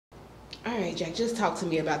All right, Jack, just talk to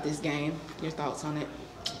me about this game. Your thoughts on it.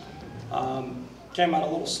 Came out a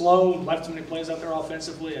little slow, left too many plays out there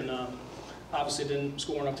offensively, and obviously didn't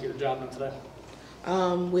score enough to get the job done today.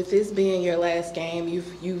 With this being your last game,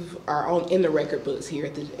 you are in the record books here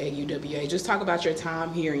at UWA. Just talk about your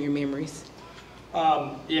time here and your memories.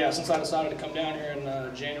 Yeah, since I decided to come down here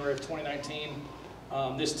in January of 2019,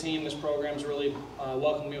 this program's really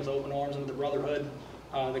welcomed me with open arms into the brotherhood.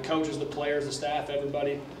 The coaches, the players, the staff,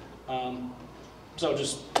 everybody. So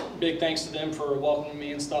just big thanks to them for welcoming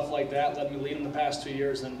me and stuff like that, letting me lead them the past 2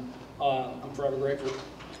 years, and I'm forever grateful.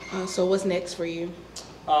 So what's next for you?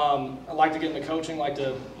 I'd like to get into coaching, like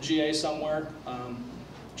to GA somewhere,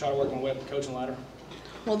 try to work my way up the coaching ladder.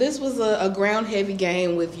 Well, this was a ground-heavy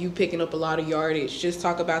game with you picking up a lot of yardage. Just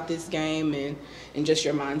talk about this game and just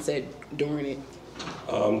your mindset during it.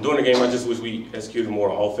 During the game, I just wish we executed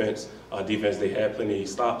more on offense. Defense, they had plenty of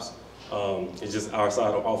stops. It's just our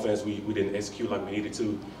side of offense, we didn't execute like we needed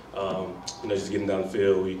to. Just getting down the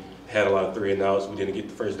field, we had a lot of 3 and outs. We didn't get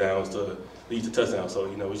the first downs to lead to touchdowns, so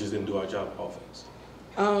we just didn't do our job of offense.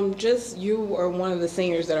 You are one of the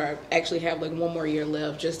seniors that actually have like 1 more year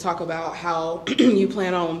left. Just talk about how you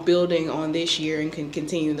plan on building on this year and can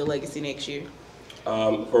continue the legacy next year.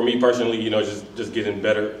 For me personally, just getting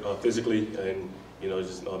better physically and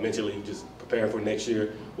just mentally, just preparing for next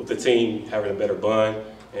year with the team, having a better bond,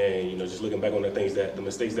 and just looking back on the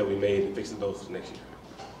mistakes that we made and fixing those next year.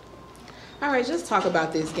 All right, just talk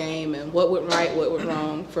about this game and what went right, what went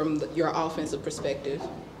wrong from your offensive perspective.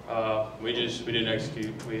 We didn't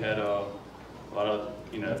execute. We had a lot of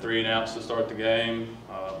 3 and outs to start the game.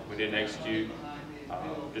 We didn't execute.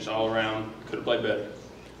 Just all around, could have played better.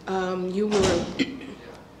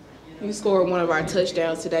 You scored one of our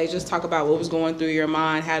touchdowns today. Just talk about what was going through your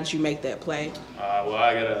mind. How did you make that play? Well,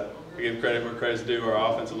 I gotta give credit where credit's due.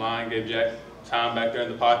 Our offensive line gave Jack time back there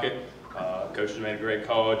in the pocket. Coach made a great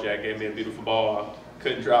call. Jack gave me a beautiful ball. I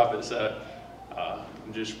couldn't drop it, so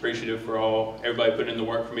I'm just appreciative for everybody putting in the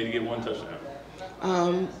work for me to get 1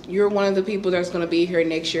 touchdown. You're one of the people that's going to be here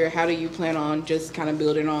next year. How do you plan on just kind of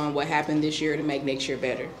building on what happened this year to make next year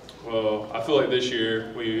better? Well, I feel like this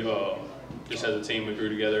year we just as a team we grew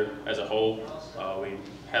together as a whole. We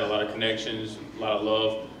had a lot of connections, a lot of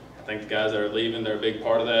love. I think the guys that are leaving, they're a big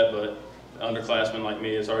part of that, but underclassmen like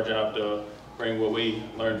me, it's our job to bring what we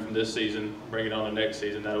learned from this season, bring it on to next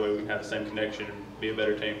season. That way we can have the same connection and be a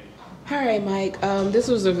better team. All right, Mike. This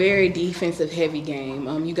was a very defensive-heavy game.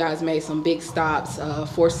 You guys made some big stops,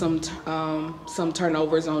 forced some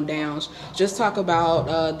turnovers on downs. Just talk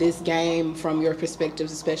about this game from your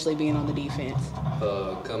perspectives, especially being on the defense.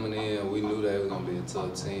 Coming in, we knew they were going to be a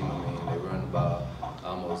tough team. I mean, they run the ball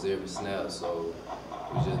almost every snap, so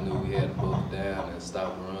we just knew we had to book it down and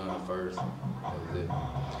stop the run first. That was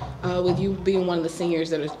it. With you being one of the seniors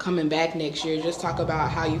that are coming back next year, just talk about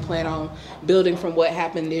how you plan on building from what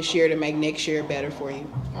happened this year to make next year better for you.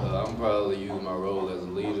 I'm probably using my role as a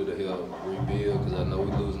leader to help rebuild because I know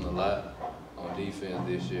we're losing a lot on defense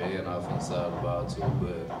this year and offense side of the ball too,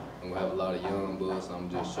 but we have a lot of young bullets. I'm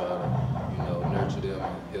just trying to, nurture them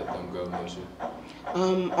and help them grow next year.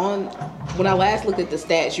 When I last looked at the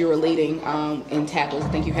stats, you were leading in tackles. I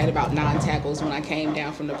think you had about 9 tackles when I came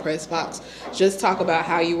down from the press box. Just talk about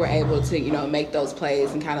how you were able to, make those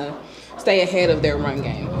plays and kind of stay ahead of their run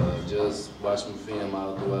game. Just watch me film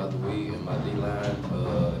out throughout the week, and my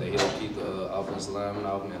D-line, they help keep the offensive lineman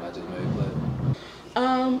off me, and I just made a play.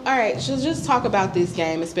 All right, so just talk about this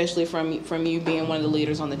game, especially from you being one of the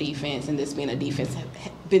leaders on the defense and this being a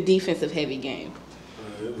defensive-heavy game.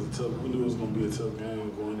 It was tough. We knew it was going to be a tough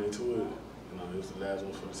game going into it. It was the last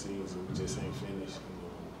one for the season. We just ain't finished.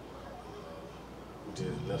 We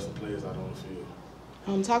just left some players out on the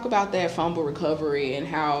field. Talk about that fumble recovery and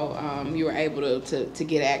how you were able to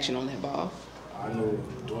get action on that ball. I know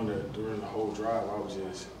during the whole drive, I was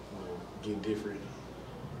just getting different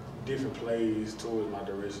plays towards my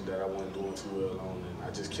direction that I wasn't doing too well on, and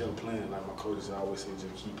I just kept playing. Like my coaches always say,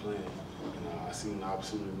 just keep playing. And I seen the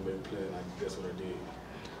opportunity to make a play, and that's what I did.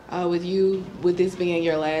 With this being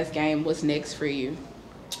your last game, what's next for you?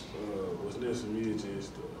 What's next for me is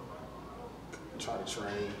just try to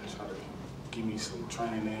train, try to give me some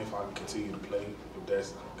training in if I can continue to play, if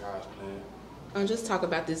that's God's plan. Just talk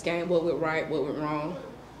about this game. What went right? What went wrong?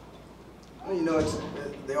 It's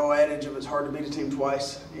the old adage of it's hard to beat a team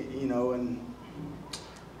twice, and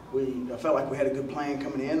I felt like we had a good plan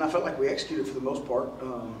coming in. I felt like we executed for the most part.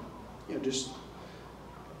 Just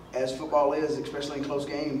as football is, especially in close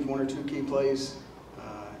games, 1 or 2 key plays,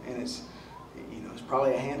 and it's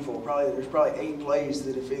probably a handful. There's probably 8 plays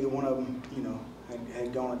that if either one of them,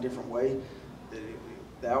 had gone a different way, that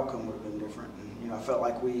the outcome would have been different. And I felt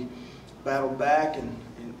like we battled back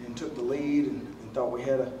and took the lead and thought we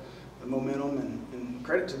had the momentum, and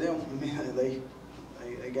credit to them. I mean,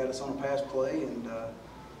 they got us on a pass play, and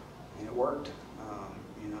it worked.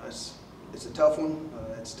 You know, it's a tough one.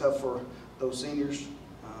 It's tough for those seniors.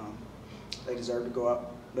 They deserve to go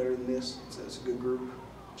out better than this. It's a good group.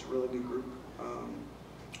 It's a really good group.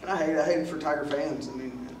 And I hate it for Tiger fans. I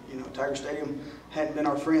mean, you know, Tiger Stadium hadn't been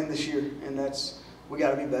our friend this year, and we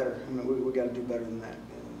got to be better. I mean, we got to do better than that.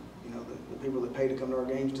 You know, the people that pay to come to our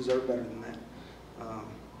games deserve better than that.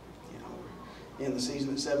 You know, we're in the season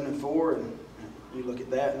at 7-4, and you look at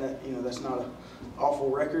that, and you know, that's not an awful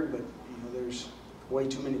record, but you know, there's way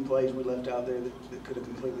too many plays we left out there that could have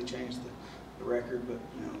completely changed the record. But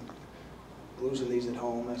you know, losing these at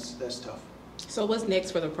home, that's tough. So what's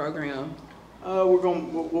next for the program?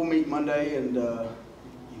 We'll meet Monday and you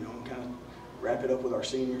know, kind of wrap it up with our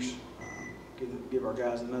seniors. Give our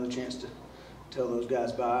guys another chance to tell those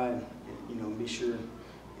guys bye, and you know, be sure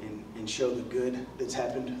and show the good that's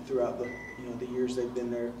happened throughout the years they've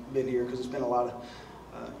been here, because it's been a lot of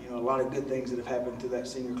a lot of good things that have happened to that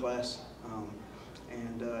senior class,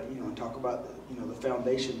 and you know, and talk about the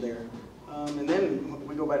foundation there, and then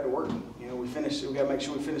we go back to work. You know, we got to make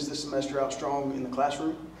sure we finish this semester out strong in the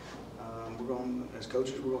classroom. We're going, as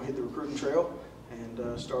coaches, we're going to hit the recruiting trail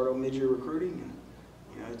and start on mid-year recruiting, and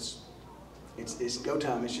you know, it's go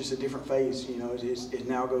time. It's just a different phase. You know, it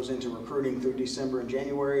now goes into recruiting through December and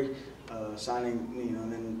January, signing. You know,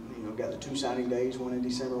 and then got the 2 signing days, one in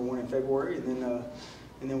December, one in February, and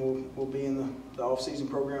then we'll be in the off-season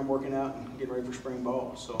program working out and getting ready for spring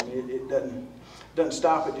ball. So I mean, it doesn't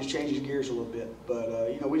stop. It just changes gears a little bit.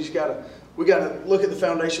 But you know, we gotta look at the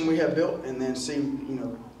foundation we have built, and then see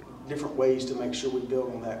different ways to make sure we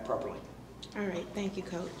build on that properly. All right, thank you,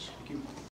 Coach. Thank you.